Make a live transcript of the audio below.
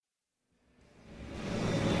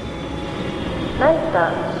成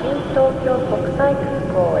田新東京国際空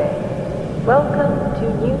港へ Welcome to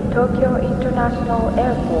New Tokyo International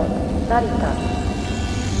Airport, Narita.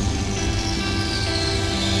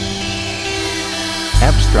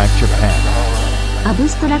 Abstract Japan.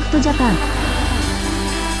 Abstract Japan.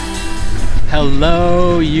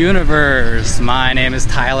 Hello, universe. My name is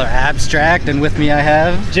Tyler Abstract, and with me I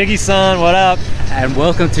have Jiggy-san, what up? And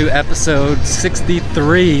welcome to episode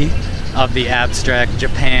 63 of the Abstract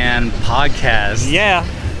Japan podcast. Yeah.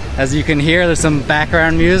 As you can hear, there's some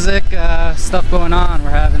background music, stuff going on. We're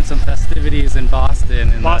having some festivities in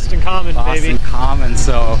Boston. Boston Common, Boston baby. Common,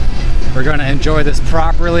 so we're going to enjoy this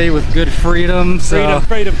properly with good freedom. So,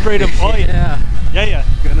 freedom. Oh, yeah. Yeah.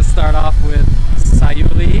 Going to start off with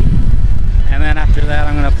Sayuri. And then after that,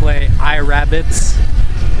 I'm going to play iRabbits.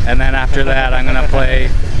 And then after that, I'm going to play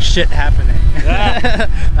Shit Happening. Yeah.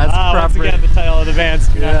 That's once appropriate. again, the title of the band's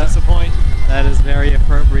do not disappoint. That is very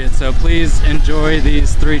appropriate. So please enjoy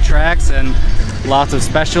these 3 tracks and lots of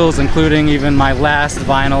specials, including even my last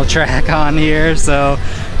vinyl track on here. So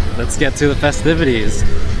let's get to the festivities.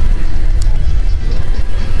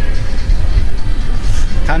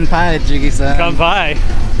 Kanpai, Jiggy-san. Kanpai.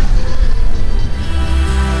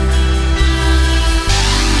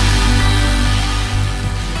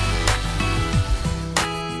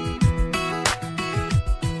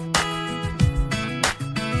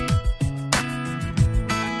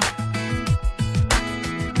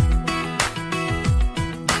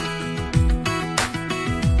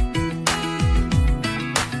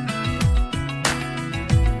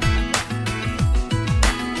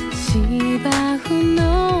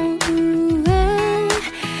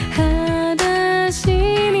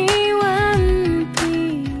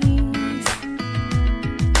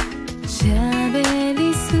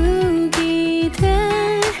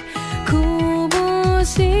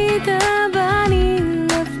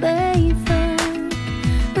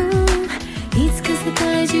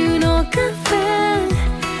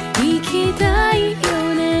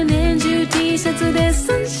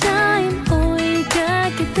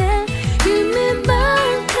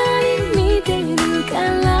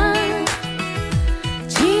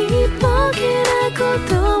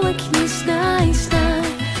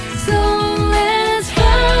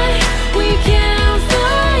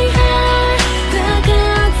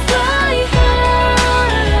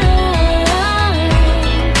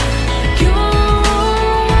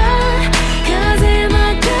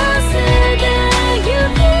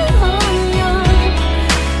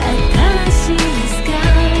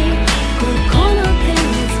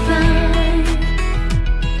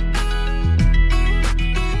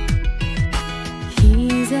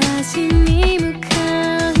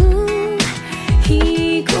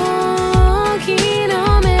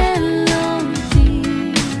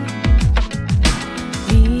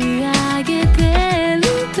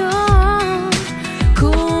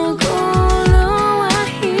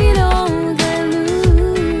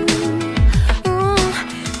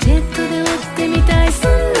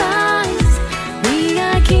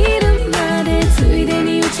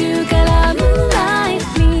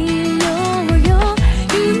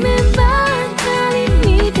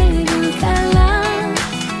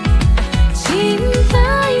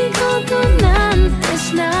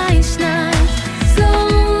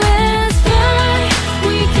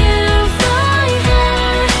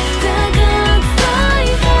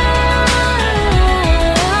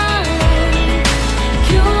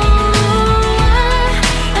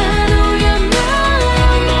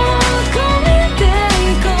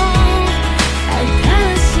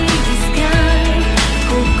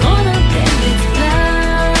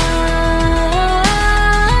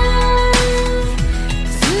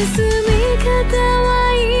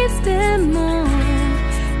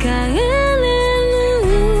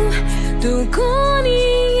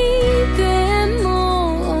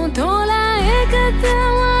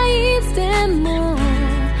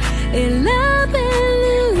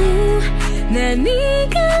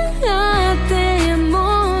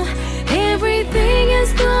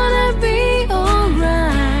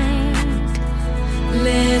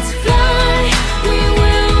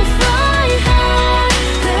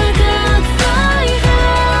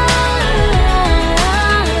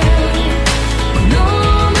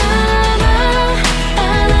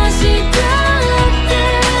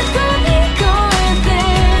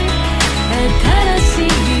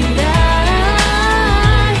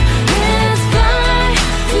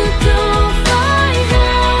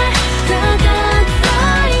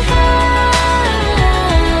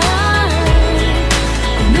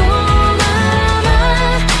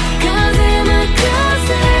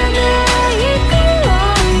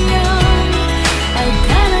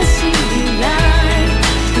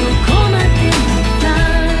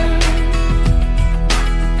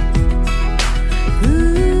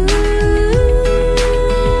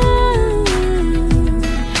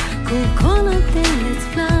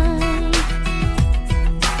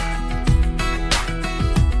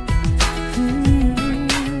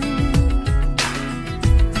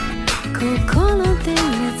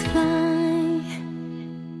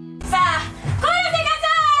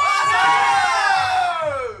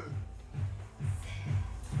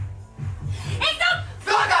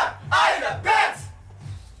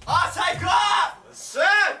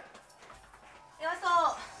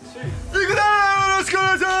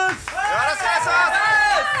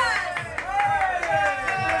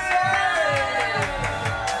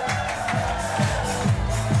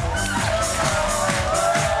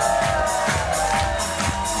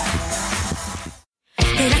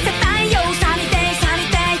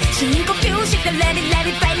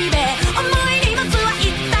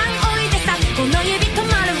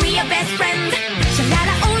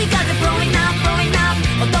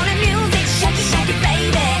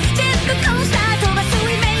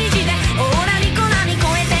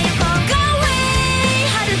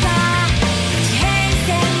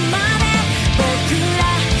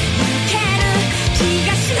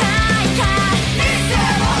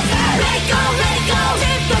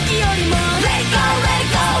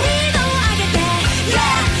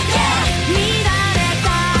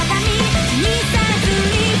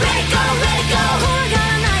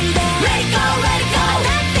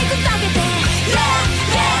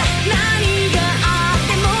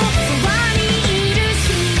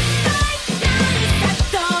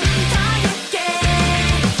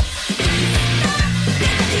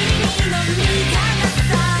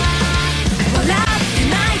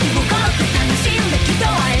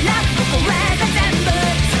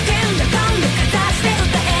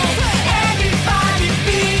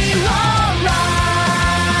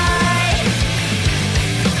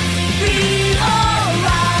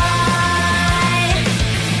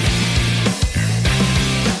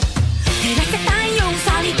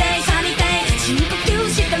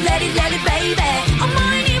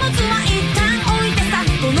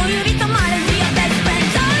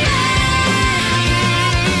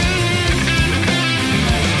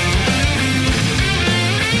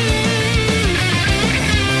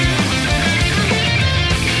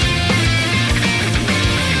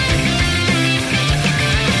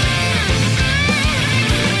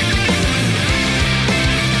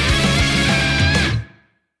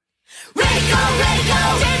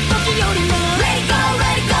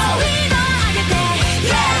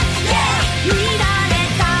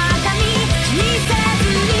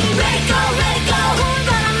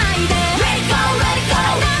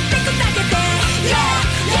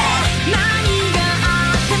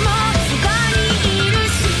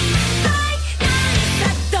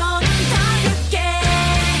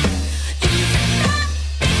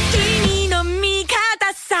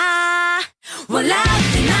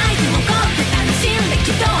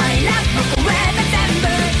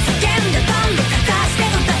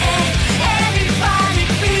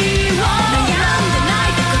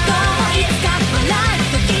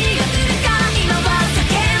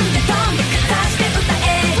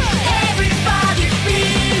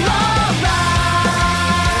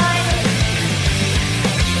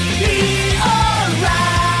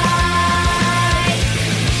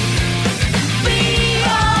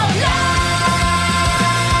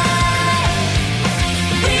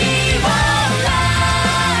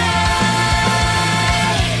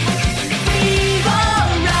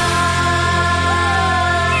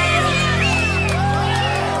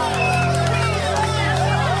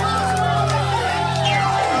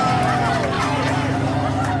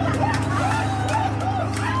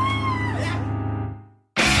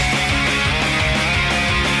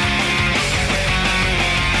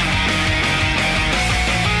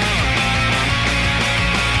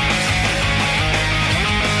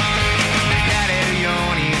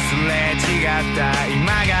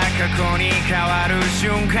 過去に変わる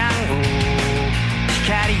瞬間を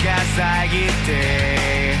光が遮っ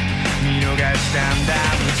て見逃したんだ。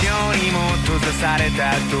無情にも閉ざされ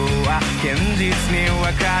たドア、現実に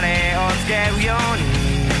別れを告げるように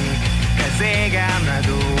風が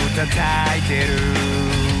窓を叩いてる。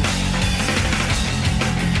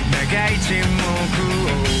長い沈黙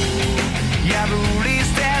を破り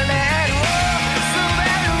捨てれる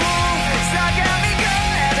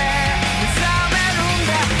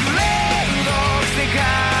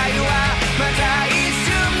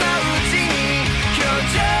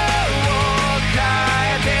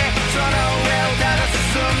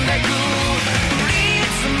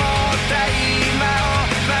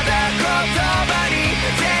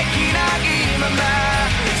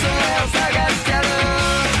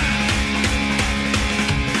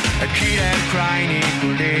Cryに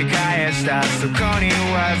したそこに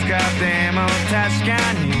わずかでも確か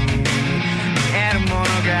に得るもの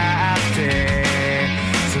があって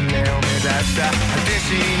それを目指した果て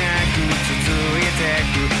しなく続いて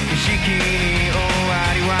く意識に終わ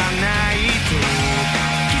りはないと気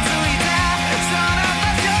づいたその場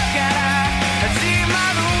所から始ま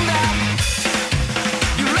るんだ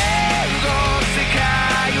揺れ動く世界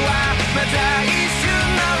はまた一瞬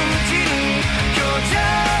のうちに表情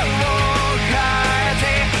を変えて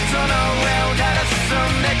その上をただ進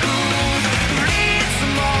んでく降り積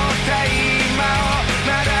もった今を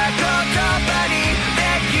まだ言葉にで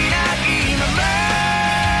きないまま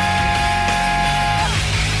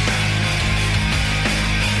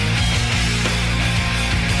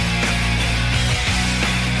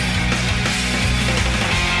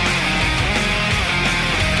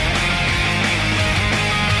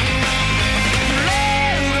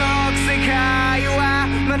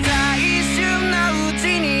また一瞬のうち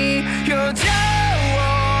に表情を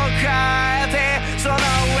変えてその上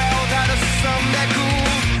をただ進んで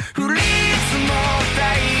く降り積もった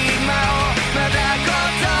今をまだ言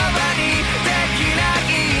葉にできな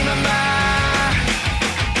いまま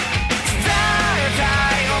伝えた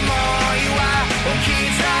い想いは置き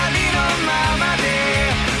去りのままで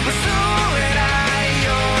忘れない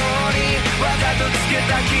ようにわざとつけ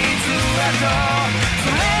た傷跡そ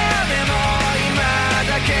れでも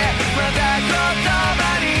だけまだ言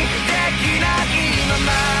葉にできないまま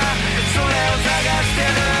それを探して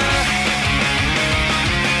る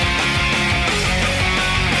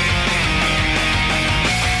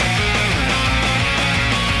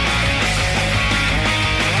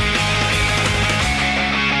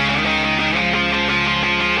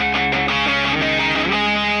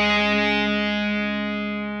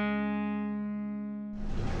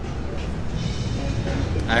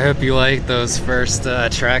I hope you like those first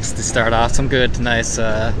tracks to start off. Some good, nice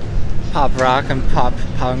pop rock and pop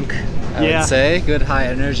punk, I would say. Good high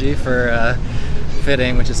energy for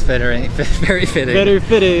fitting, which is fitting, very fitting. Very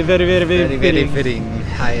fitting.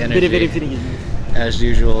 High energy, very fitting. as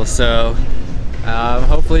usual. So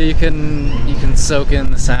hopefully you can soak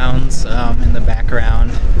in the sounds in the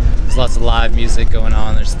background. There's lots of live music going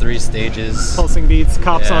on. There's 3 stages. Pulsing beats,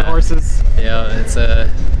 cops on horses. Yeah, it's a.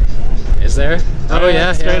 Is there? Oh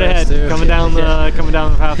yeah, straight ahead, coming down the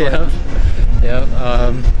pathway. Yep.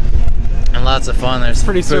 And lots of fun. There's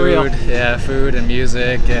pretty food, surreal. Yeah, food and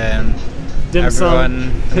music and Dim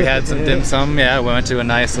everyone. sum. We had some dim sum. Yeah, we went to a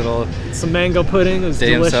nice little Some mango pudding. It was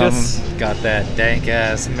dim delicious. sum. Got that dank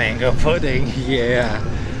ass mango pudding. Yeah,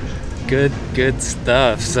 good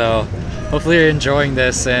stuff. So hopefully you're enjoying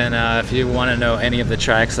this. And if you want to know any of the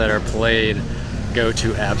tracks that are played, go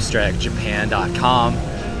to abstractjapan.com.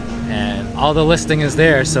 And all the listing is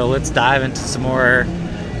there, so let's dive into some more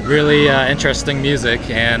really interesting music.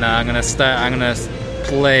 And I'm gonna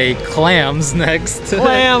play Clams next.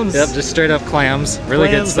 Clams. Yep, just straight up Clams. Really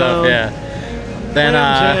good Clams stuff. zone. Yeah. Then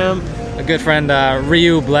Jam. a good friend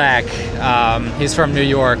Ryu Black. He's from New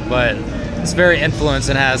York, but he's very influenced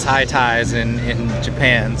and has high ties in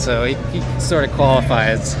Japan. So he sort of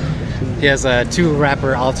qualifies. He has 2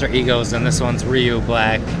 rapper alter egos, and this one's Ryu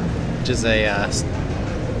Black, which is a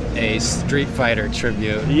Street Fighter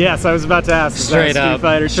tribute. Yes, I was about to ask. Straight is that a up, Street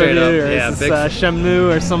Fighter straight tribute, up, or yeah, is big- this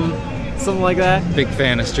Shenmue or something like that? Big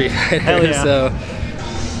fan of Street Fighter. Hell yeah. So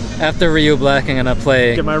after Ryu Black, I'm gonna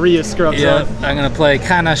play. Get my Ryu scrubs Yeah, on. I'm gonna play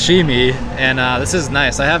Kanashimi, and this is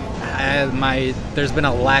nice. There's been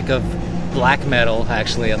a lack of black metal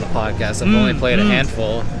actually on the podcast. I've only played a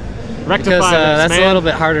handful because Rectifiers, that's man. a little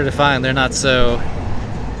bit harder to find. They're not so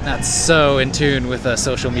in tune with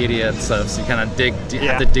social media and stuff. So you kind of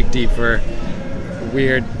have to dig deep for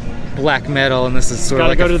weird black metal, and this is sort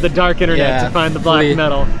Gotta of like go to the dark internet to find the black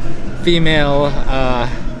metal. female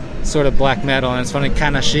sort of black metal. And it's funny,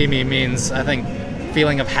 Kanashimi means, I think,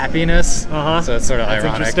 feeling of happiness. So it's sort of That's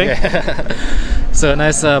ironic. interesting. Yeah. So a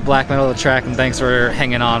nice black metal track, and thanks for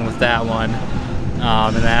hanging on with that one.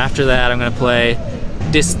 And then after that, I'm gonna play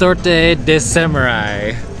Distorte de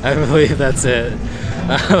Samurai. I believe that's it.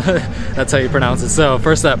 That's how you pronounce it. So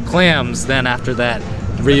first up, Clams. Then after that,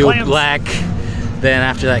 Ryu Clams. Black. Then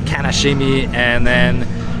after that, Kanashimi, and then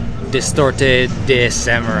Distorte de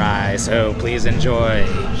Samurai. So please enjoy.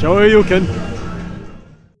 Shoryuken.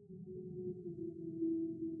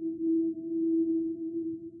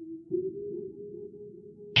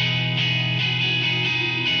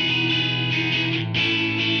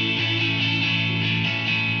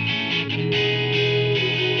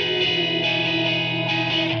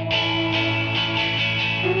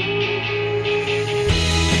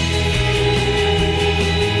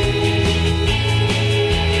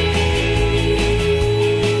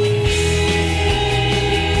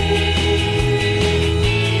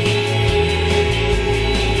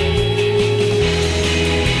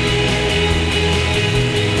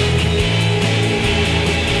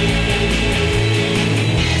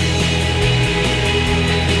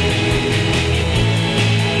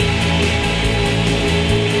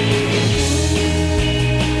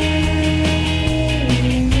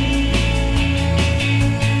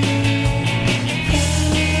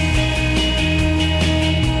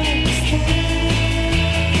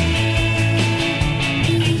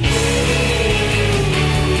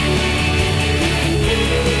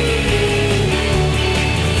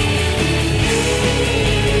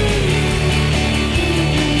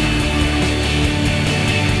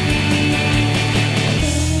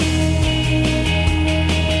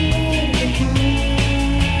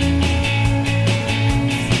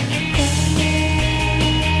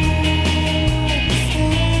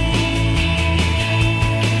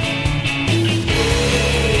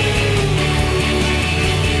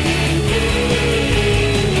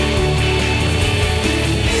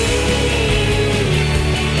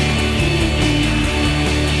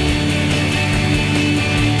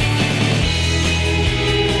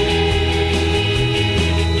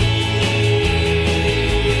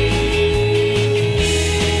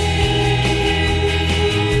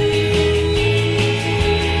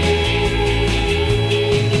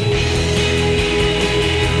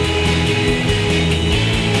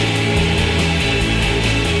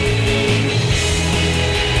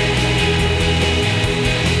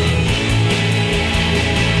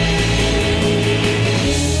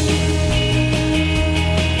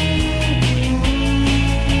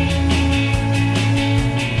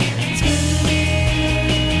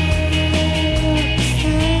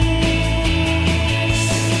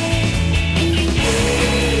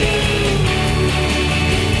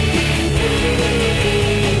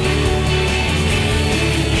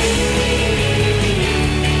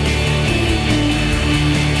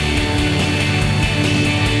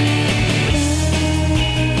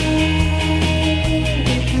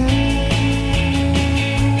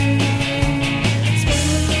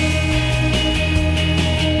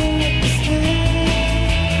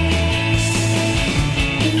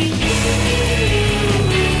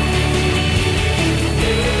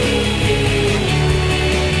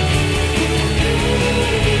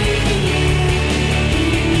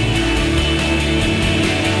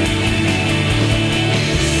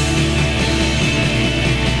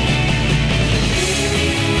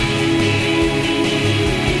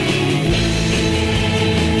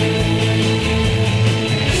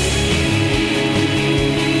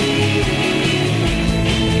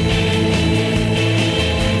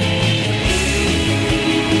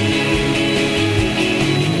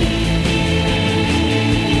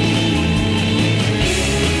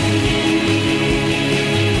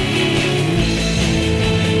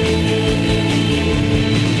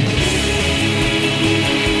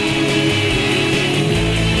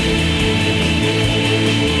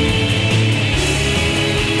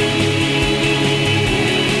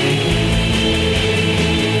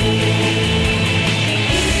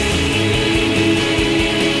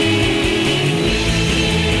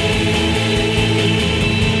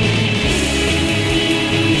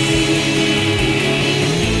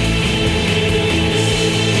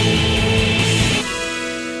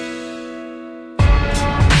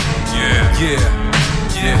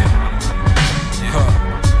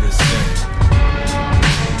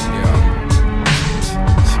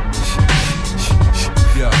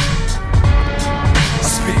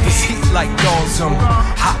 like Dawson.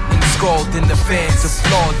 Hot and scald and the fans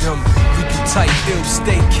applaud him. Real tight, ill,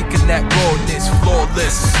 stay kicking that rawness.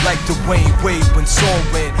 Flawless, like Dwayne Wade when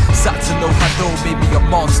soaring. Satsu no Hado made me a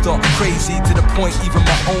monster. Crazy to the point even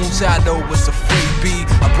my own shadow was afraid.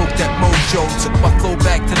 I broke that mojo, took my flow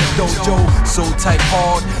back to the dojo. So type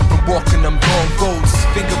hard, from walking them long goals.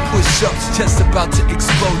 Finger push-ups, chest about to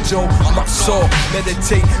explode, Joe. I'm up sore,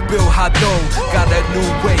 meditate, build Hado. Got a new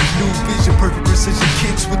way, new vision, perfect precision.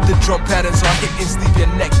 Kicks with the drum patterns on hittings, leave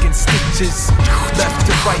your neck in stitches. Left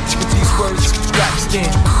to right with these words, strap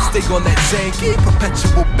skin. Stay on that Zangief,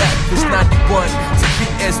 perpetual backwards. 91 to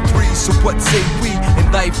PS3, so what say we? In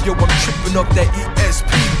life, yo, I'm tripping up that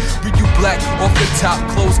ESP. Read you black off the top,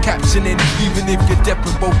 closed captioning. Even if you're deaf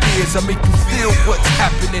in both ears, I make you feel what's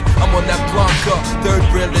happening. I'm on that Blanca, third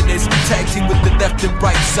railing is tag team with the left and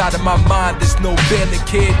right side of my mind. There's no bailing,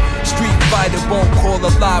 kid. Street fighter won't call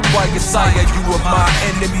alive while you're sire. You are my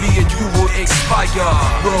enemy and you will expire.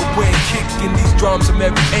 Whirlwind kicking these drums from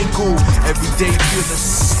every angle. Every day feel the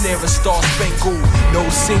snare and star spangled. No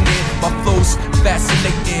singing, my flow's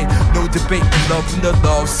fascinating. No debating, love and the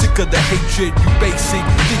love. Sick of the hatred, you basic.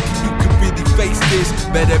 Thinking you could really face this.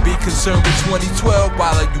 Better be concerned with 2012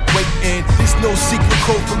 while you waiting. There's no secret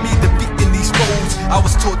code for me defeating these foes. I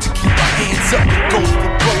was taught to keep my hands up and go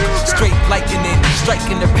for broke. Straight lightning,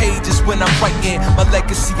 striking the pages when I'm writing. My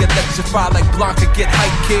legacy electrify like Blanca, get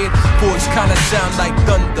hype, kid. Voice kinda sound like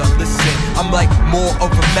thunder. Listen, I'm like more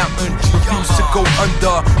of a mountain, refuse to go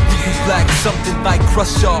under. You black, something like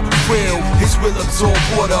Crusher, real. His will absorb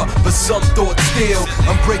water, but some thought still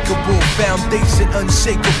unbreakable. Foundation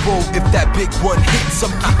unshakable. If that big one hits,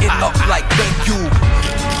 I'm getting up like thank you.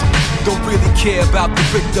 Don't really care about the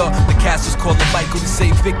victor. The casters call it Michael to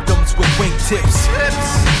save victims with wingtips.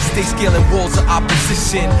 Stay scaling walls of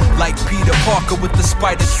opposition, like Peter Parker with the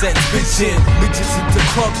spider sense vision. Midgets into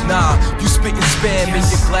crunk, nah, you spitting spam in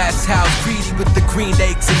your glass house, greedy with the green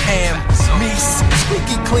eggs and ham. Me,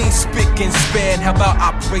 squeaky clean, spick and span. How about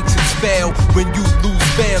operations fail when you lose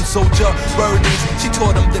fam? Soldier, burdens, she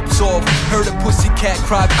tore them lips off. Heard a pussycat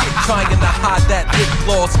cry, trying to hide that lip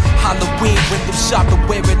gloss. Halloween, window shopping,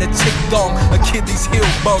 wearing a chick dong. Achilles heel,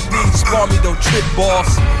 bum knees, me don't trip,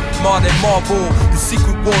 boss. Modern Marvel, the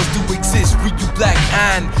secret wars do exist. Read you black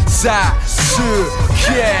and yeah.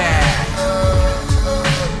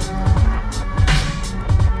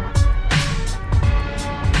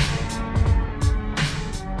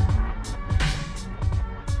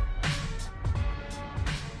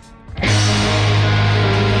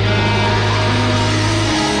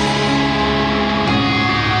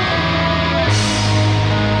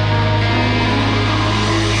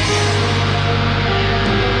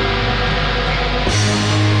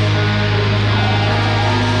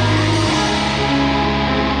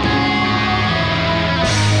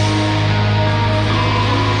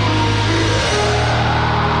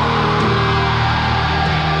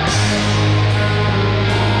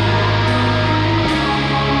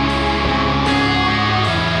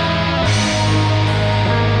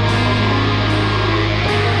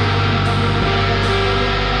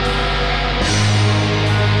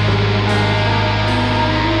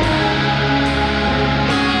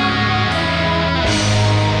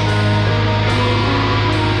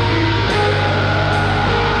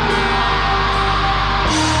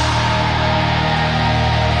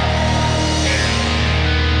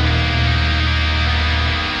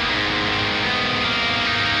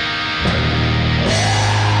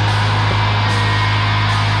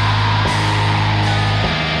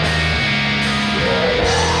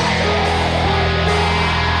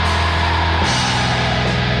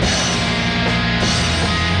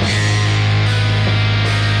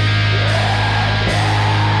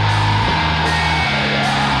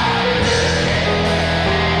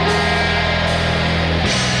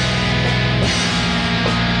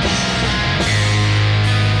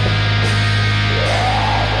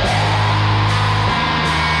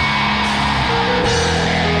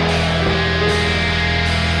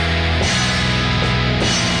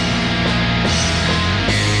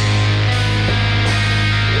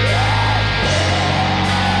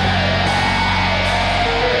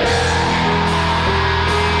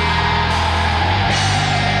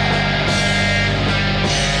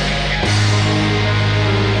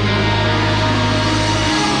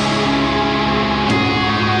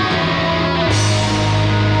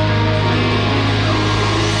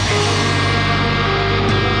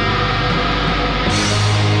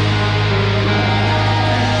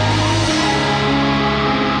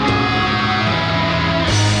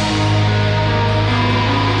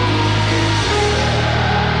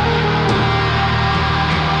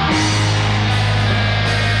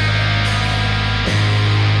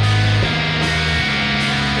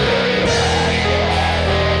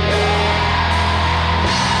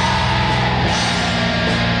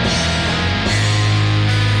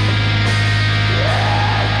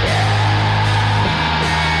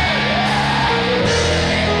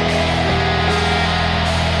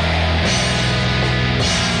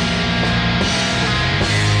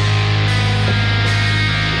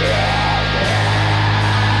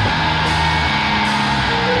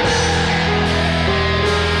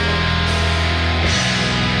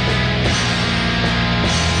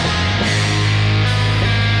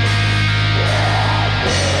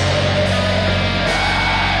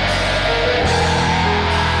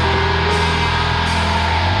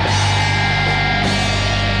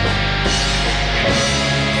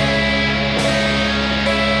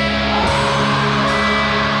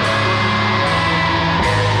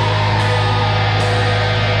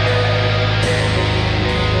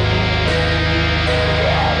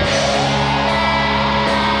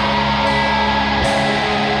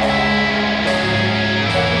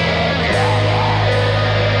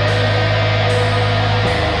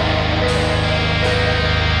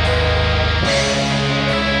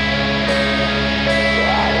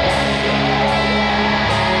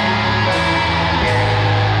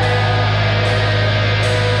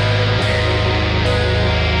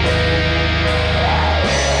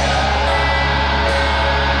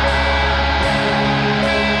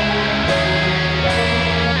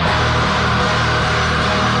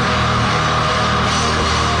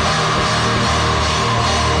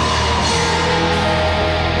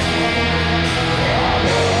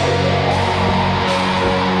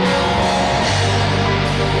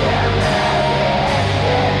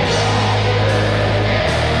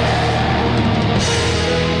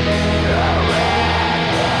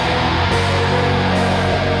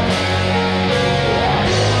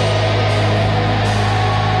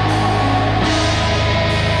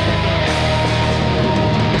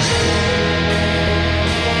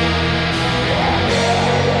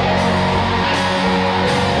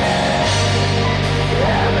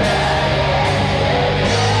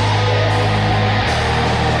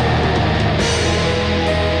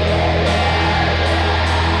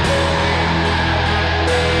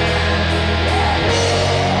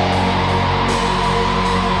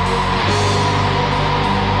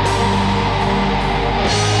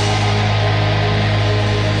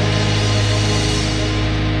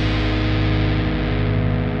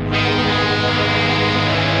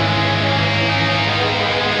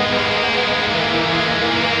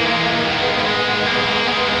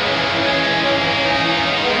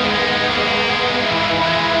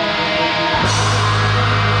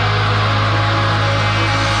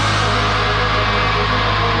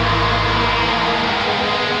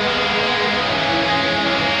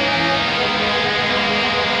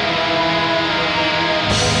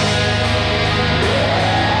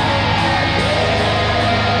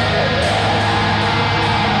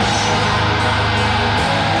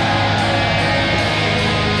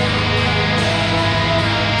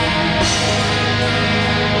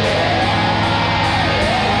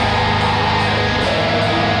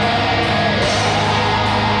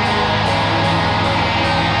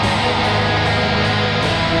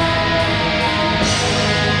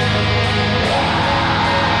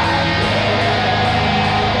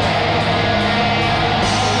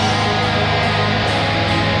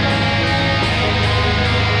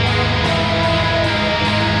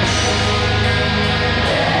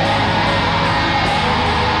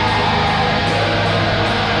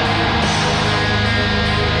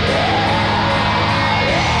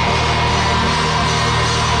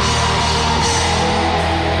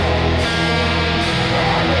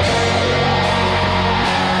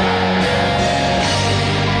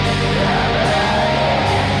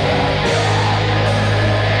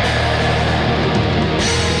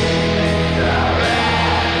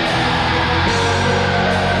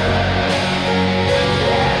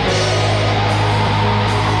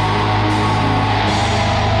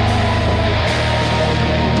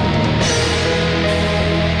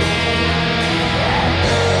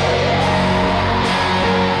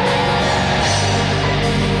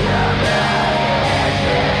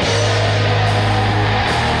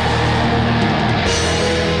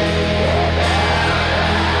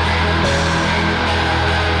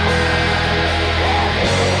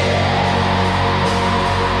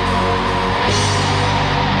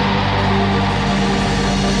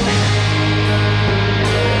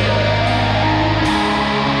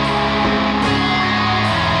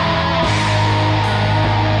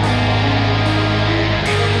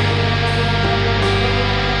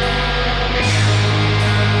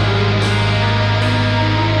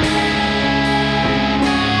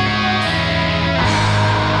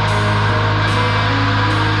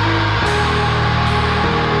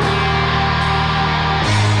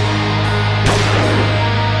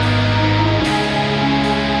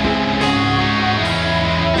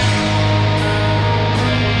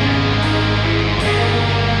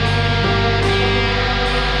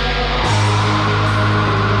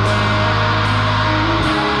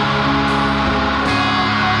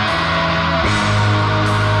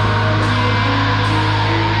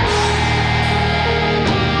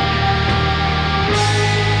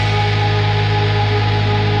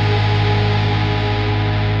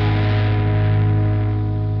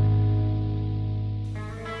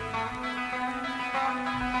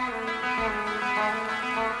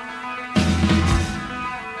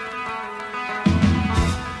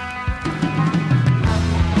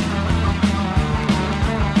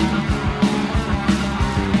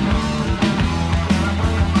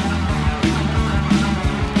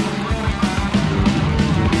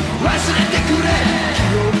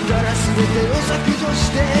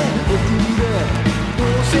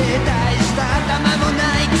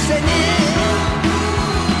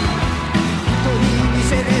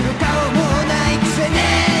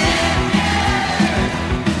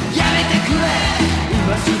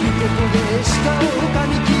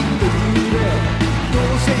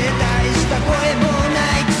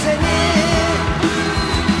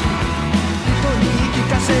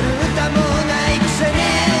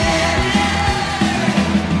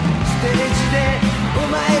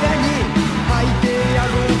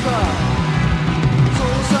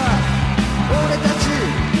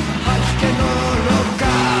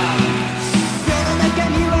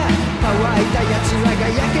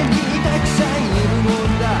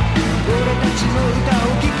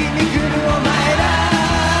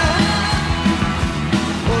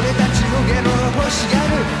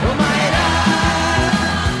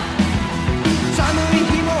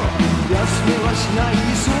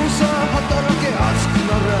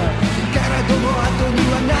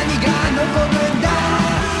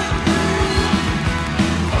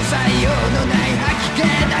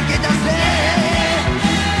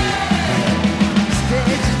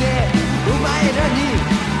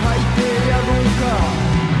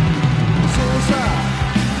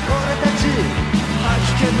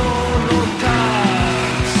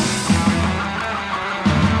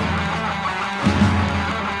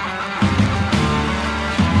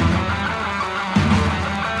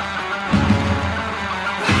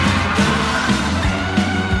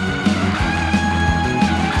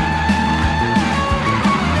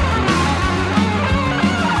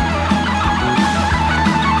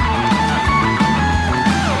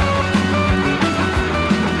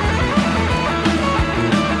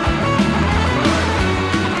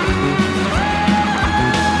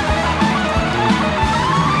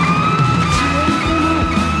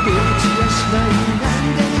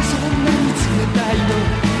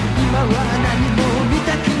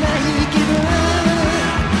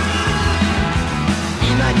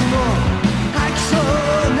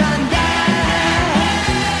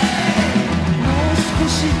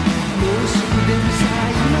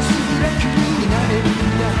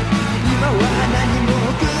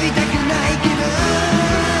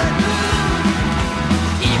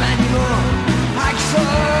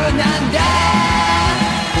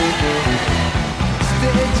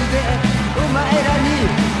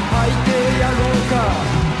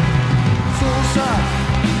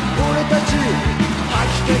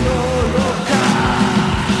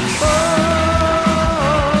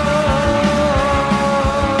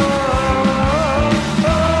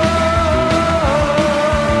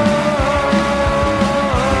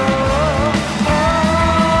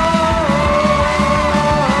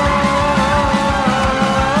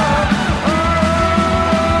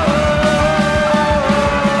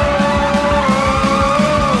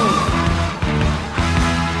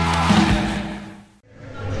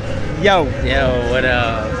 Yo. Yo, what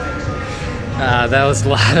up? That was a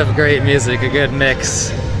lot of great music, a good mix,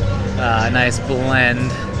 a nice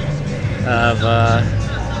blend of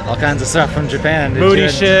all kinds of stuff from Japan. Moody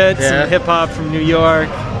shit, yeah. some hip hop from New York.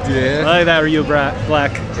 Yeah. I like that Ryu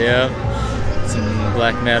Black. Yep. Some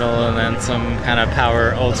black metal and then some kind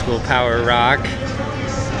of old school power rock.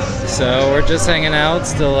 So we're just hanging out,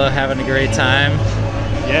 still having a great time.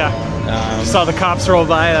 Yeah. Saw the cops roll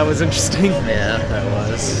by. That was interesting. Yeah, that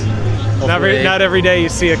was. Not every day you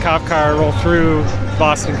see a cop car roll through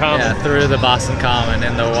Boston Common. Yeah, through the Boston Common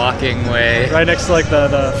in the walking way. Right next to like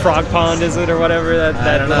the frog pond, is it, or whatever? That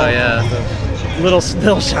I don't know. Yeah. Little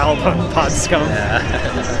shallow pond scum. Yeah.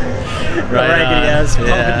 Right. Raggedy ass pond.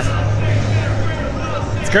 Yeah.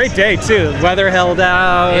 It's a great day too. Weather held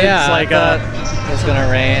out. Yeah. It's like it was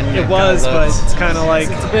gonna rain. It was, but it's kind of like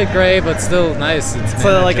it's a bit gray, but still nice. It's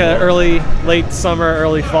like a late summer,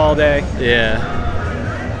 early fall day. Yeah.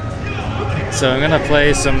 So I'm gonna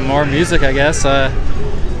play some more music, I guess.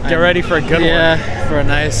 Get ready for a good one. Yeah, for a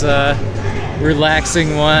nice,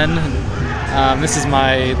 relaxing one. This is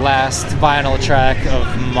my last vinyl track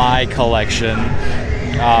of my collection.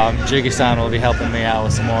 Jiggy-san will be helping me out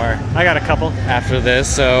with some more. I got a couple after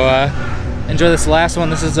this, so enjoy this last one.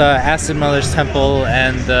 This is Acid Mother's Temple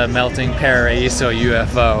and the Melting Paraiso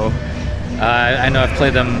UFO. I know I've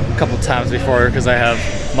played them a couple times before because I have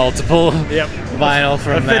multiple vinyl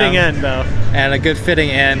from them. A fitting end, though. And a good fitting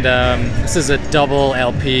end. This is a double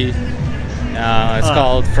LP. It's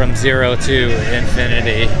called From Zero to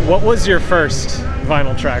Infinity. What was your first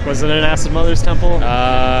vinyl track? Was it an Acid Mother's Temple?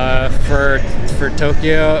 For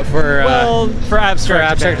Tokyo, for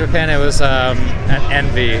Abstract Japan, it was an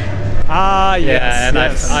Envy. Ah, yes. Yeah, and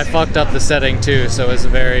yes. I fucked up the setting too, so it was a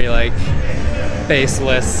very like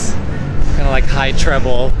bassless, kind of like high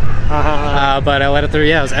treble. But I let it through.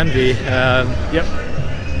 Yeah, it was Envy. Yep.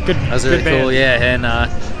 Good. That was really cool. Yeah, and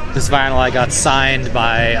this vinyl I got signed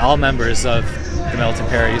by all members of the Melting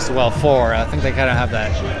Paraiso. Well, 4. I think they kind of have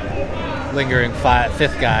that lingering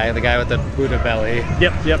 5th guy, the guy with the Buddha belly.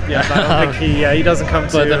 Yep. I don't think he doesn't come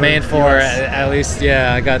to. But the main 4, US. at least,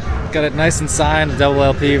 yeah, I got it nice and signed. Double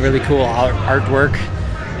LP, really cool artwork,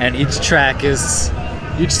 and each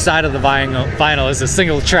side of the vinyl is a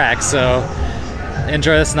single track. So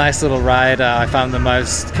enjoy this nice little ride. I found the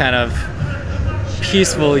most kind of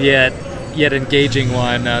peaceful yet engaging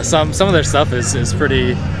one. Some of their stuff is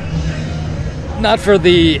pretty not for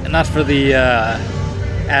the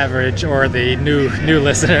average or the new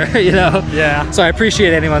listener, you know. Yeah. So I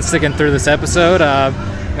appreciate anyone sticking through this episode. I'm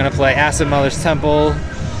gonna play Acid Mother's Temple.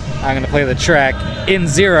 I'm gonna play the track In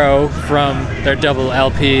Zero from their double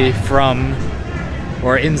LP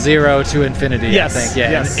In Zero to Infinity. Yes. I think.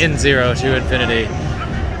 Yeah. Yes. In Zero to Infinity.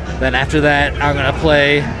 Then after that, I'm gonna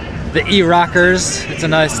play the E-Rockers. It's a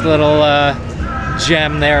nice little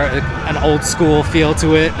gem there, an old school feel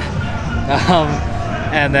to it.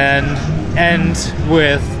 And then end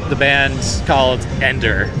with the band called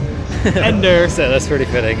Ender. Ender. So that's pretty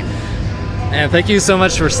fitting. And thank you so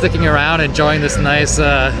much for sticking around, enjoying this nice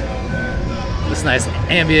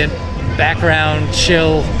ambient background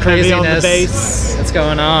chill craziness. Heavy on the bass. That's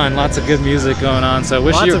going on. Lots of good music going on. So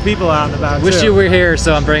lots of people out and about. Wish too. you were here.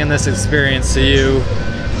 So I'm bringing this experience to you.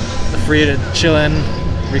 The Freedom chillin',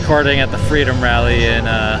 recording at the Freedom Rally in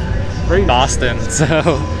Boston.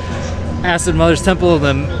 So Acid Mother's Temple,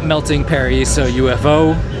 the Melting Paraiso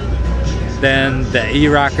UFO, then the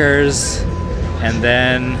E-Rockers, and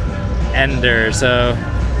then Ender. So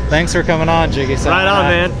thanks for coming on, Jiggy. Right on,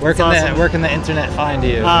 man. Where can the internet find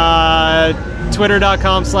you?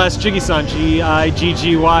 Twitter.com/Jiggysan,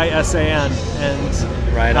 GIGGYSAN,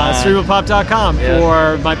 and right on. Cerebralpop.com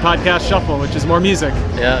for my podcast Shuffle, which is more music.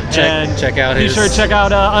 Yeah, check out be his. sure to check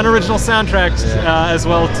out Unoriginal Soundtracks as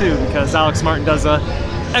well too, because Alex Martin does a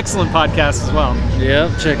excellent podcast as well.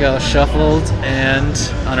 Yep, check out Shuffled and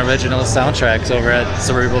Unoriginal Soundtracks over at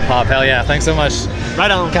Cerebral Pop. Hell yeah, thanks so much. Right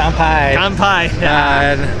on. Kanpai.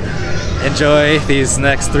 And enjoy these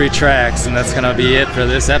next 3 tracks, and that's gonna be it for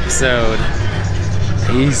this episode.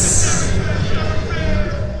 Peace.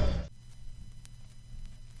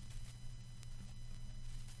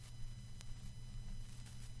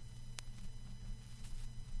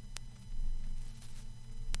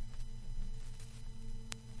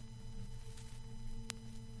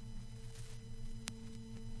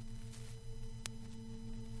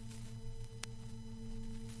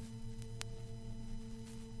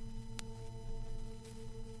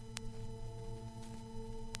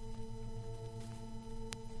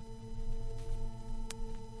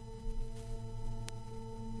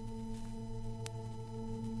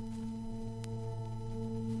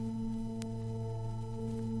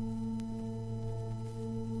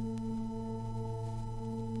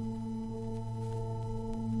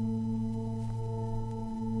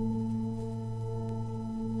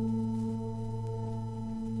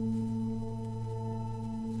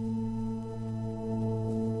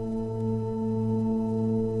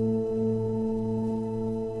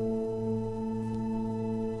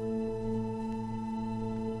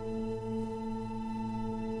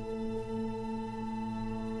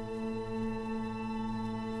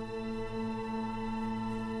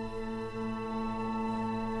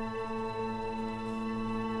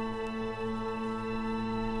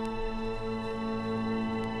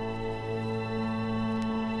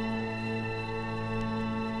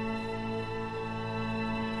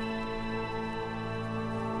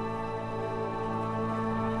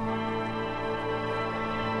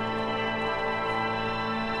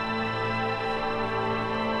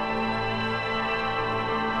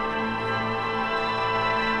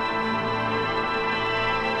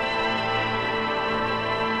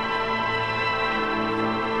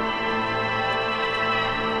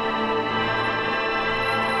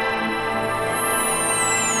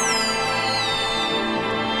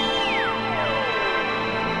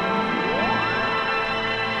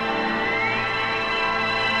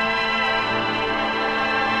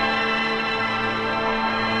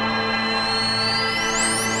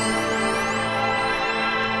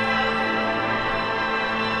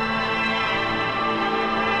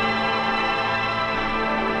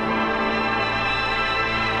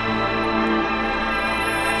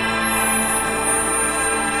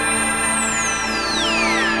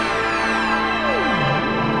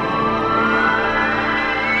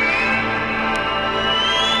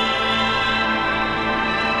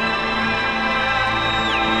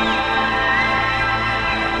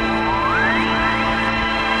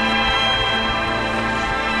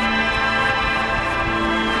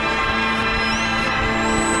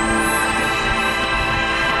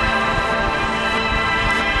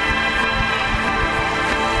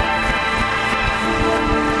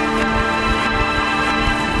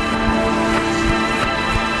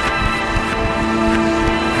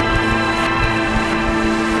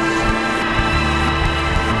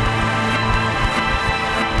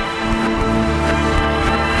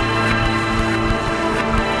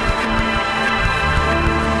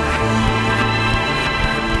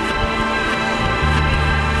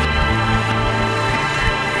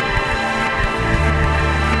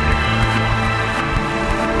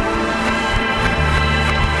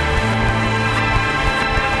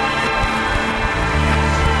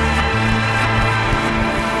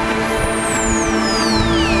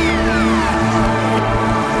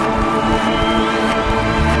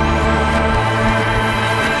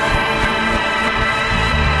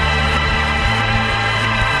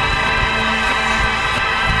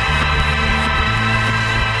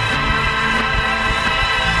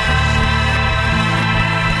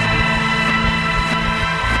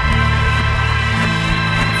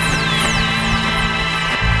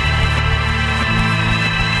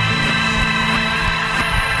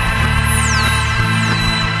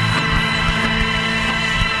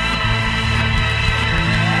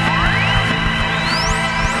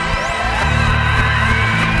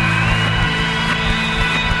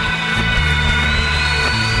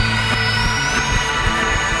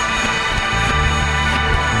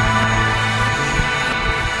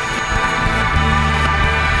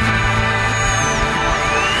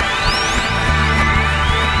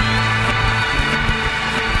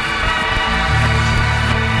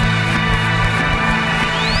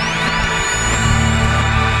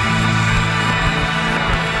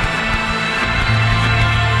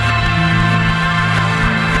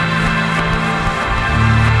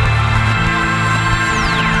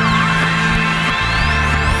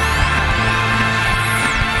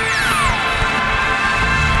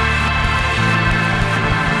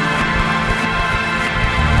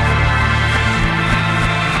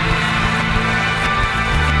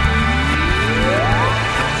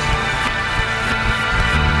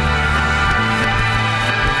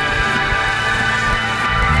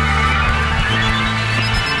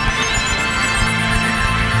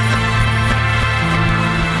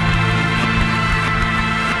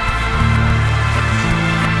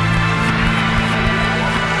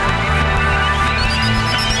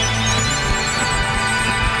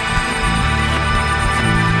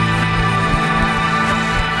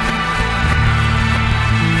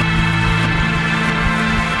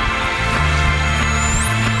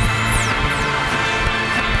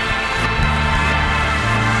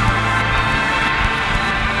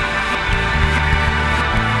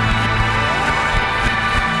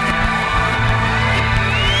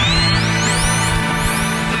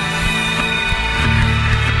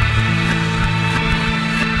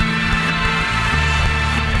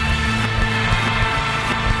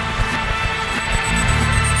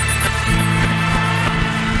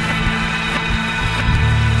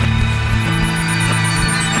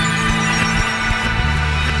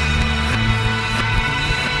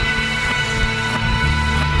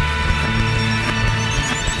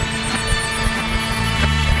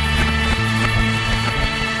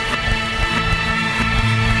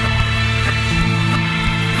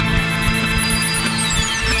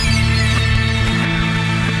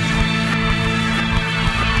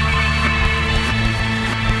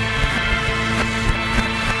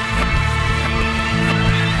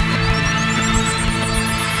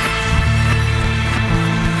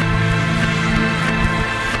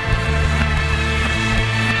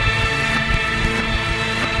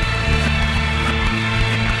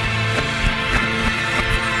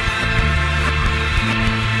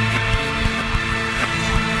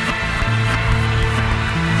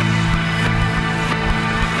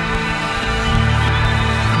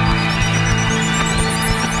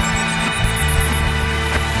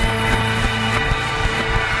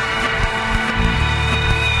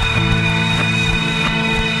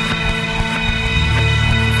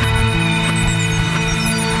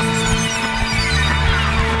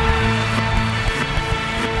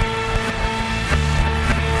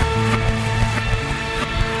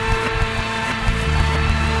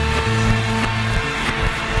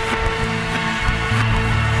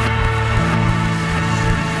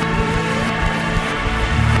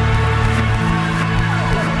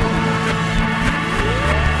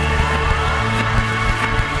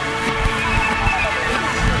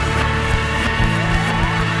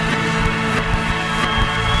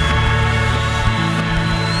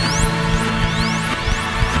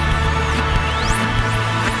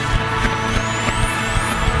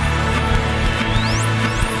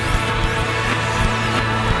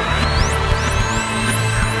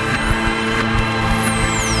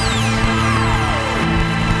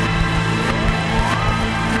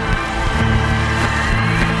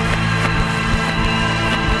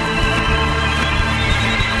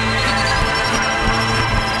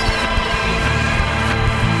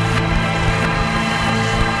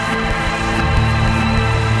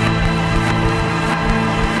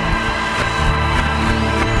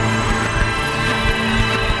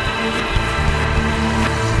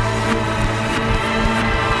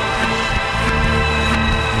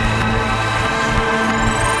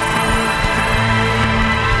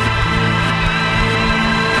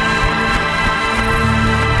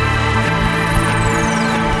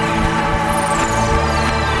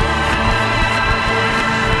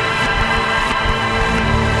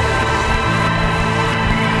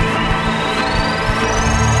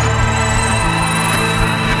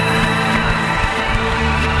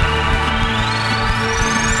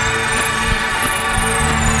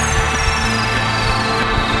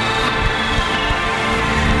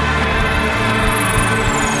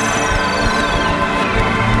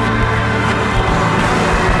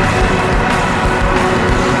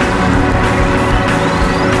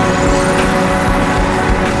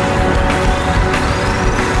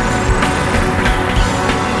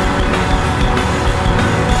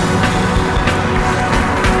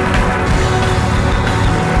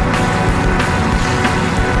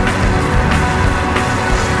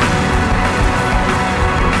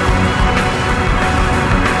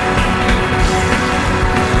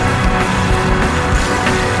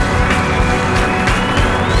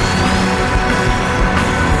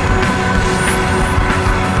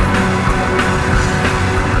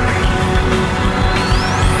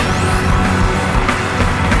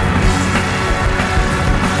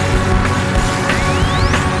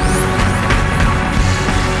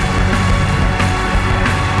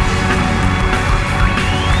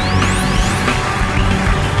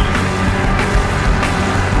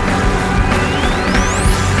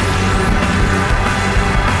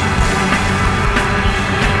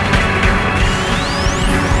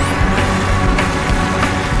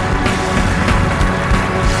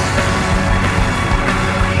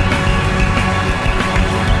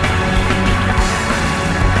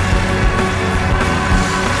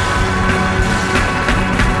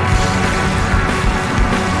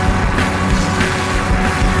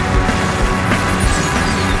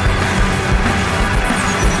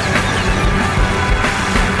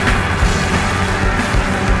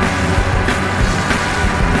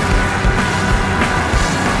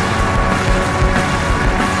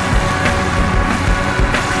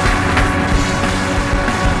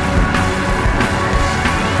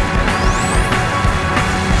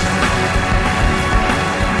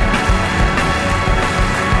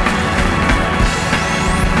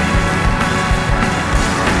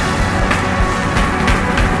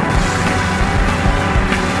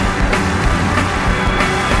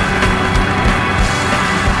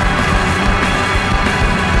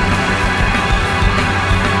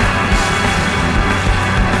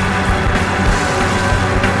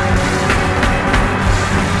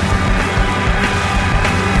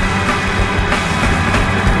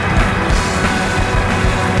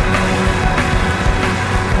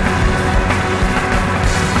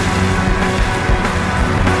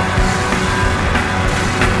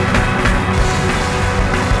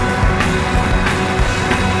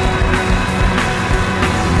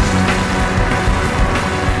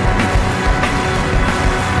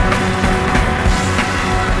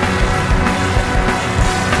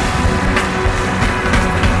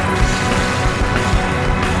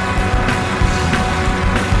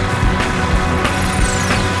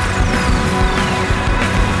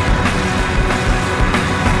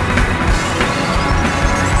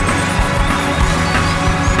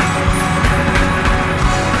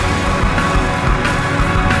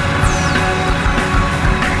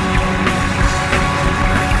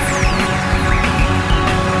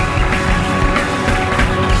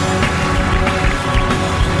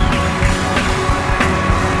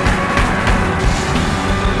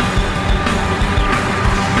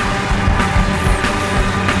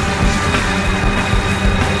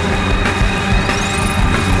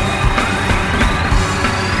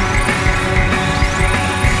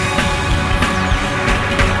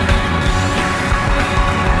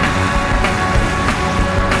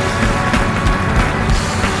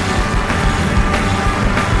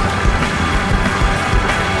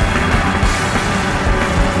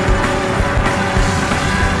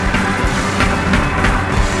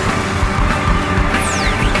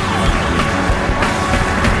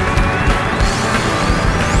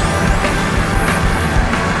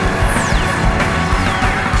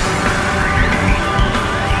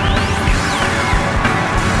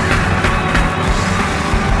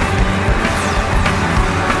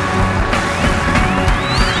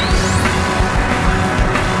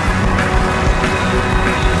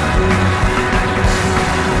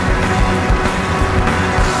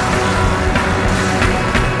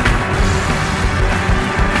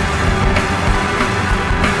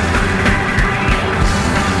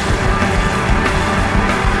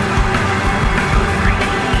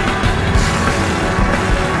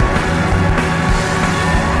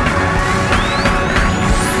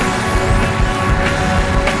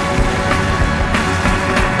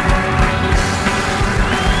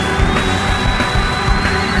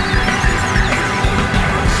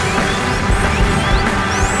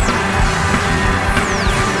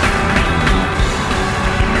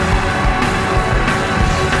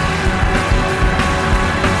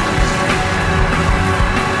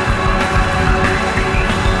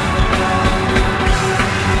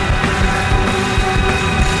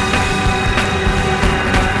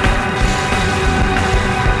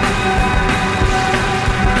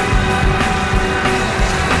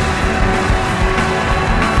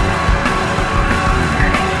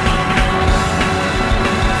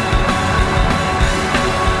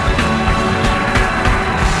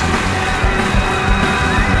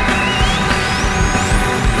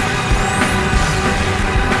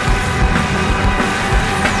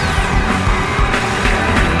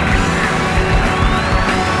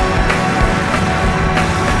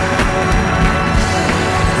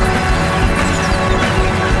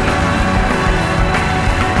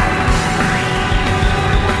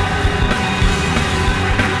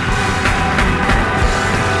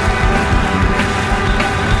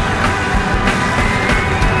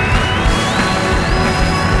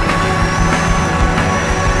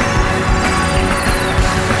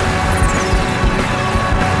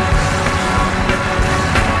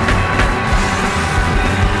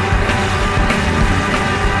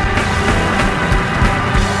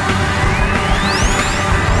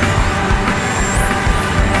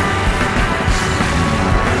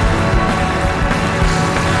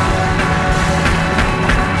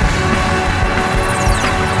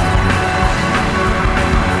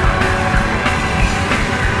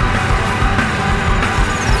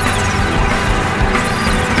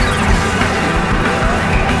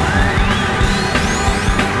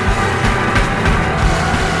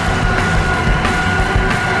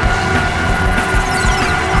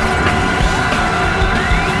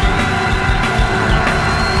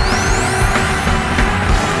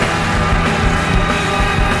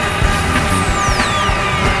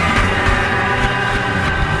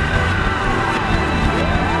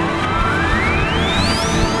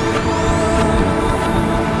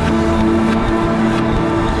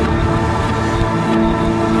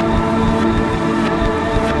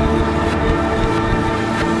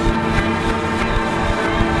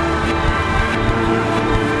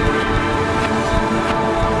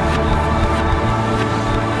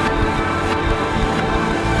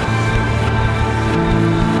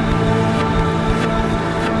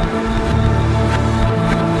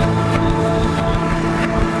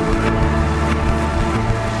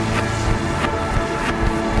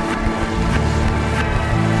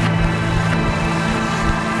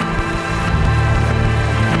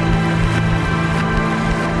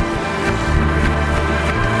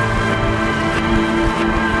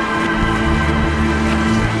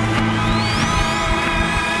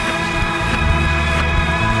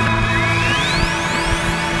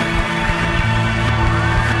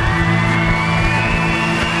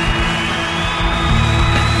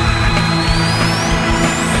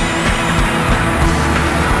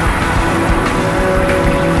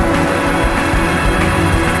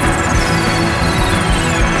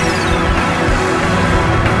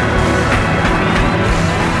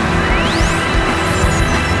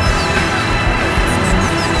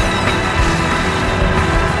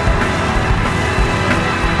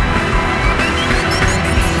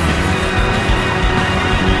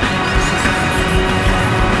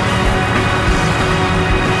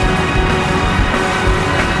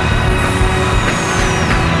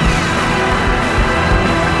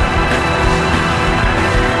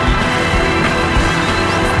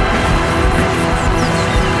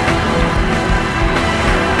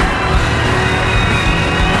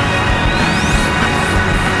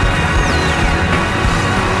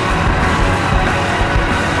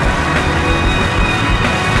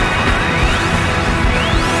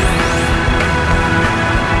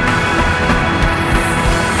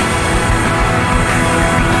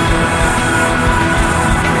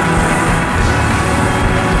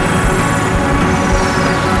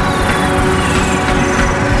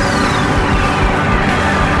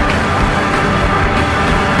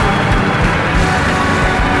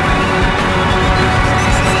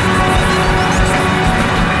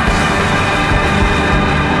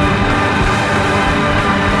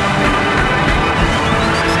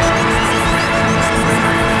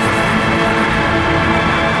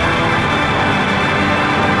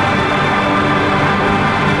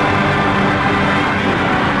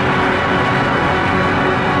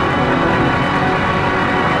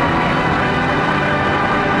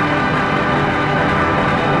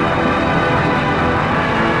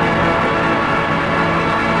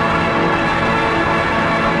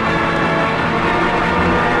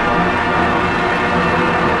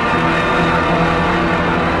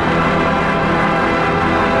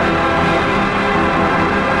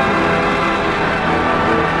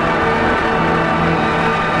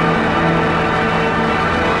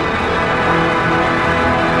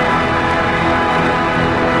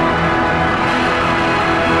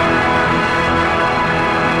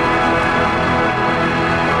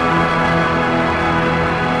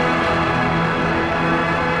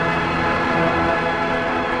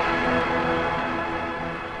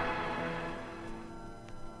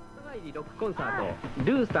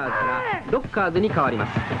 ロッカーズに変わりま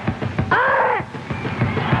す。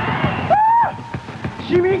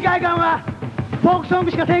市民会館はフォークソン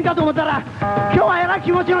グしかせんかと思ったら今日はえらい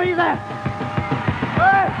気持ちのいいぜ。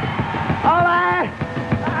お前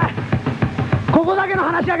ここだけの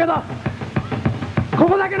話やけど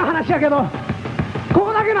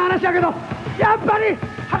やっぱり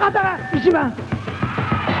博多が一番。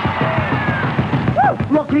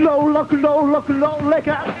ロックロールロックロールロックロールレ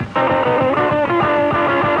カ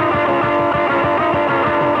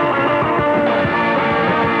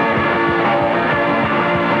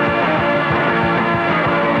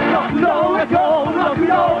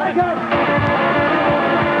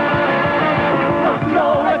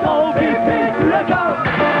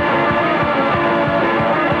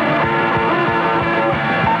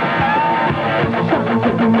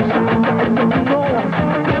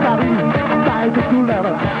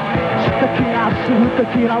素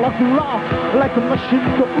敵なロックロール Like a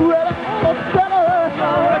machine の上で踊ってる。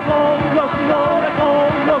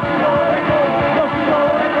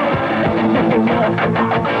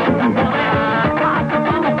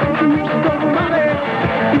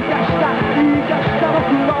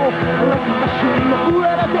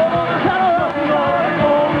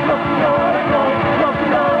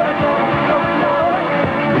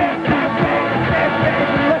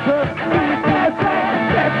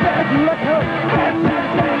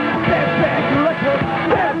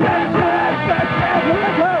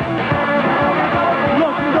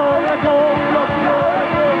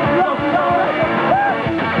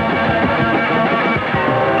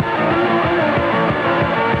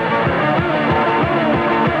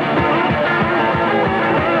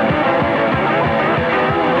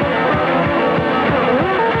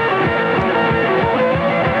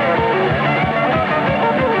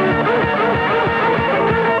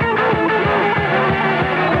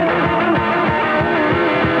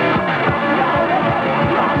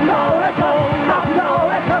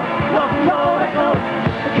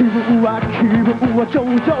気分は上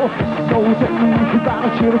々当然火花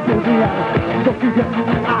散るフィギュアご機嫌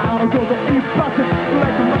あの午後一発レ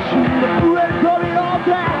ッドマシンの上に飛び乗って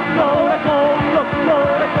ロレコロックロ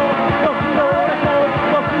レコロックロレコ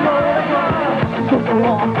ロックロレコ心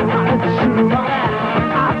を破裂するまで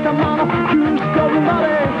頭の急ストールま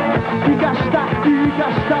で生かした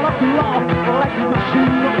ロックローレッドマシン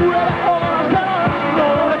の上で踊らせろ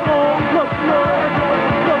ロレコロックロレコ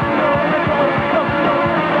ロックロレコロックロレ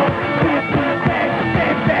コ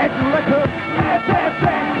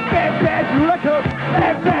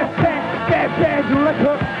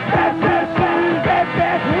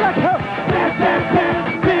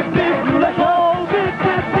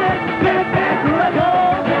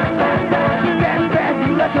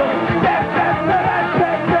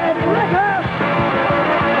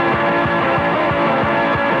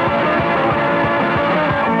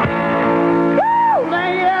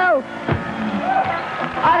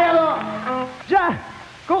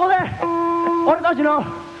俺たちの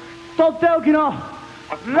とっておきの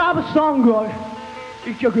ラブソングを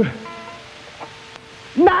一曲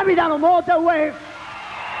涙のモーターウェイブ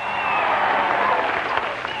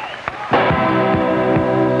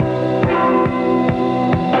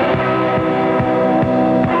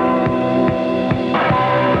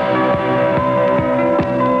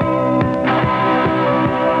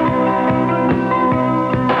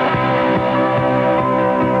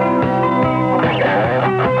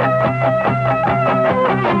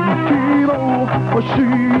星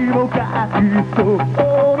の街灯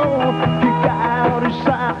の光さ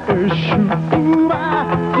え瞬間だ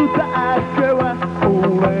けは俺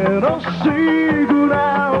のシグナ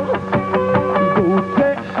ル午前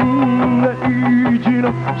0時の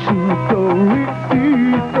ストリ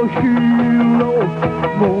ートヒーロー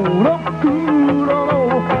モノクロの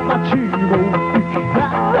街も生きな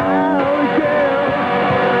がら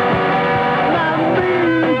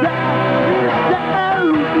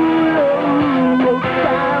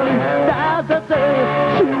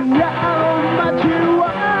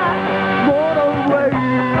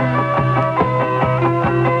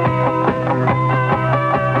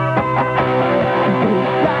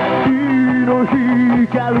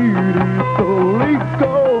光に虜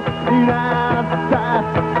になった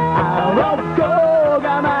あの子が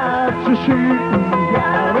待つ深夜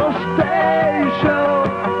のステーション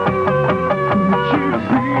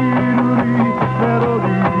唇にメロデ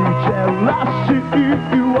ィージェラシ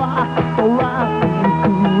ーはトランク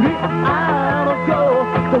にあの子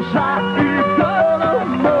と最後の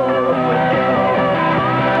モード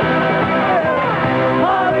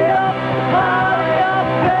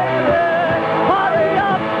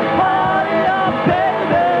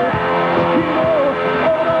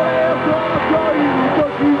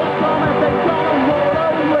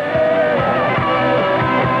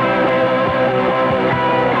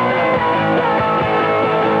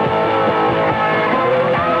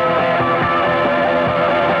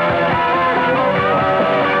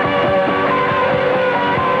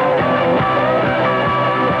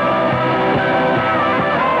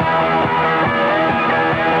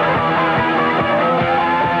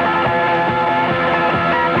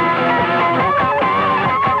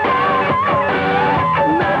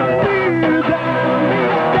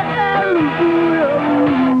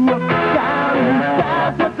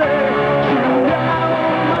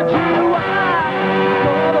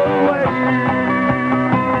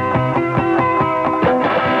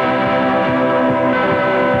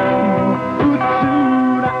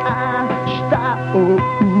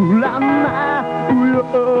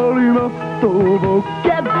とぼけ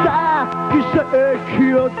た奇跡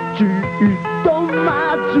をじっと待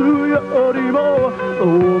つよりもロ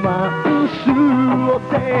マンスを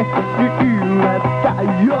手に入れた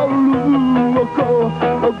夜を転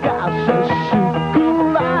がせスク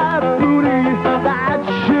ラップになっ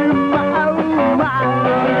ちまう前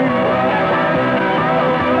に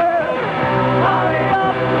Hurry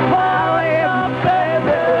up, hurry up,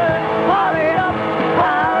 baby. Hurry up,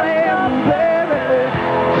 hurry up, baby.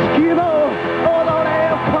 好きも踊れ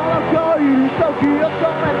よこの恋に時を止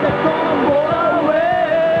めてこのボールへ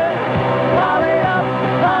Hurry up,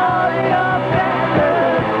 hurry up, baby.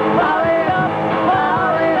 Hurry up,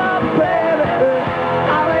 hurry up, baby.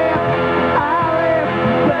 Hurry up,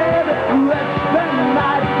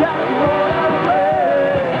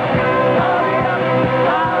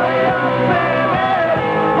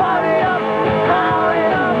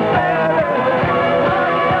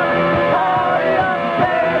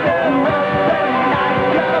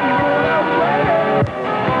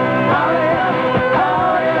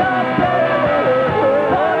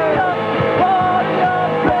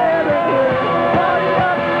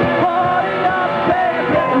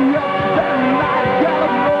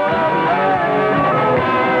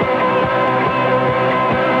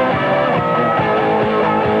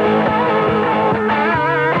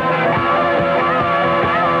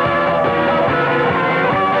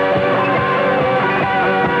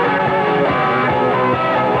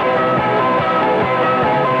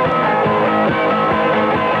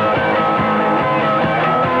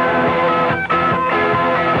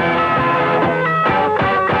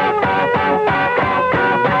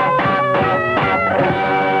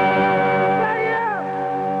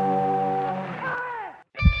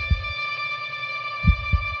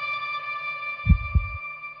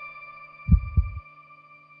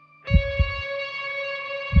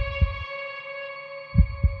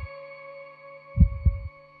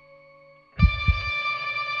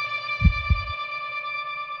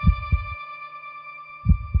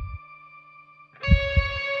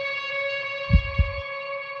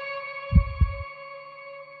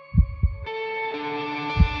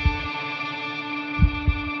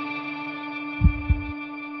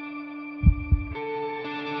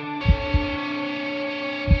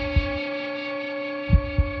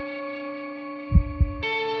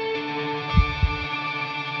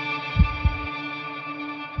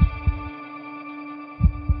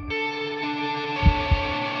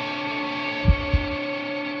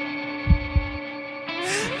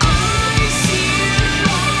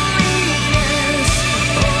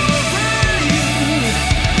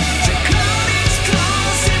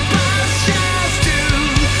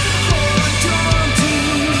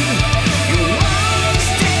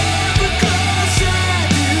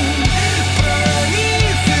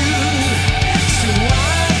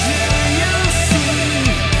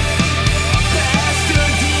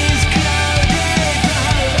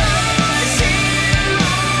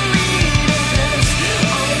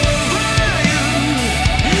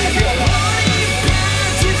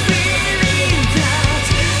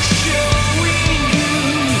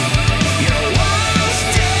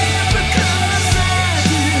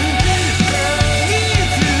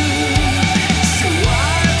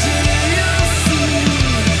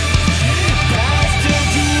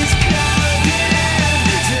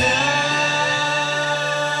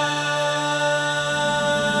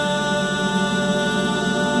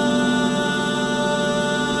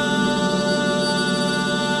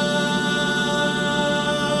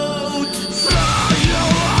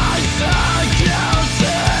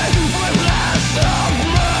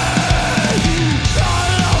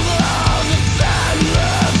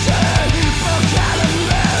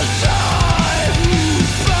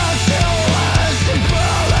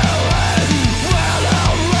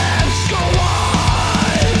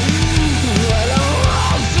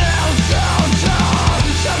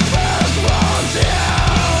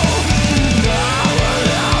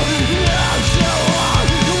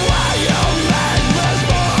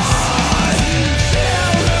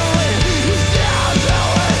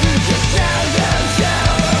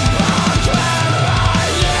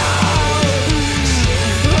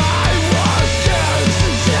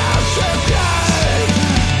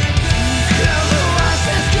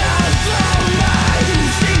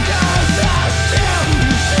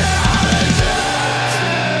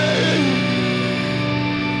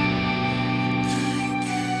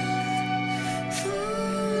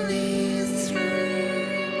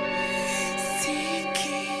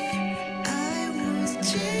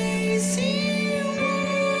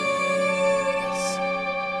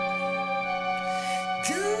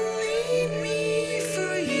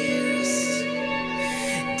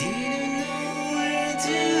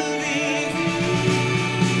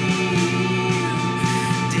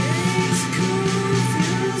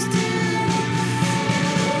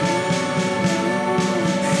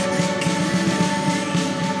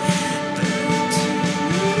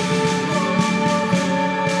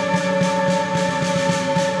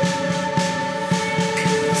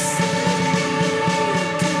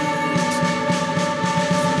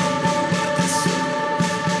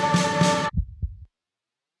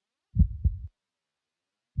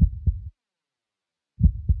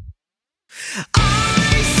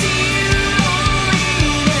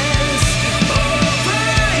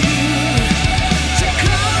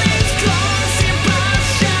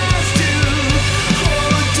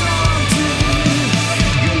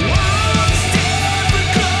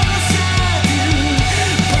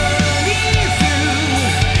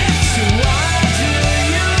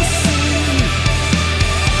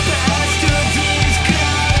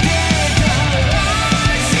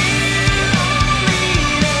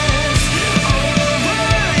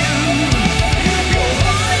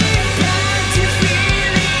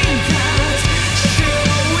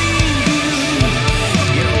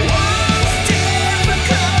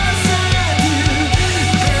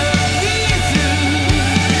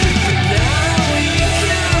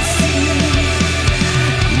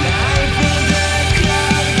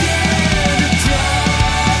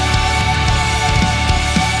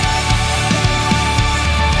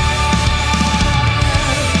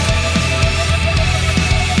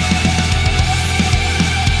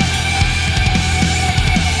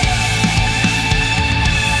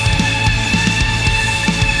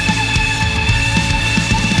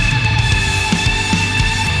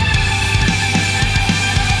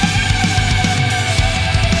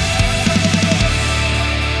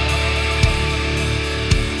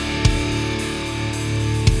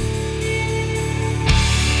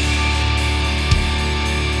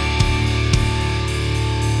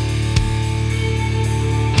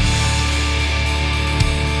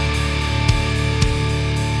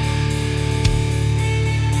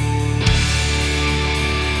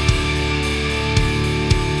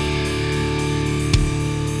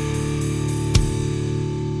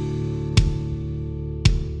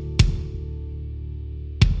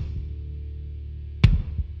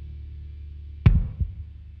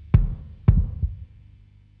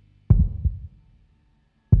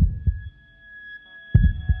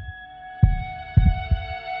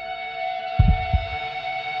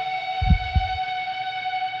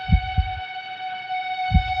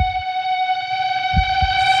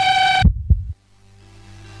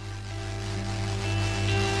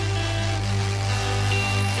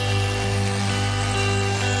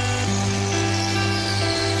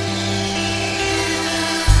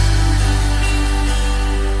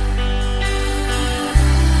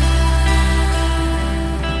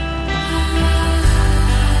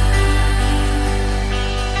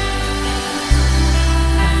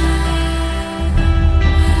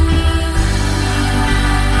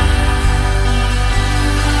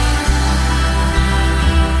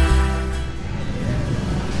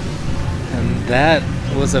 that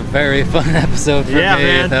was a very fun episode for me.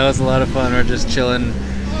 Man. That was a lot of fun. We're just chilling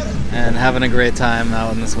and having a great time out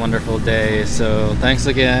on this wonderful day. So thanks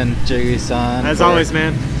again, Jiggy-san. As always,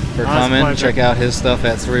 man. For Always a coming. pleasure. Check out his stuff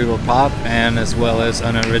at Cerebral Pop, and as well as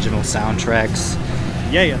Unoriginal Soundtracks.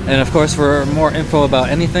 Yeah. And of course, for more info about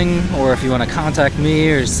anything, or if you want to contact me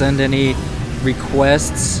or send any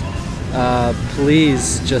requests,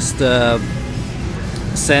 please just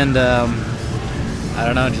send, I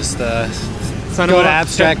don't know, just Send go them to up.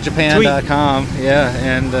 abstractjapan.com. Yeah,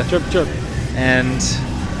 and Chirp. and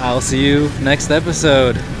I'll see you next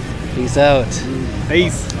episode. Peace out.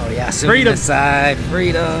 Peace. Oh yeah, Freedom.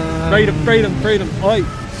 Freedom. Freedom. Oi.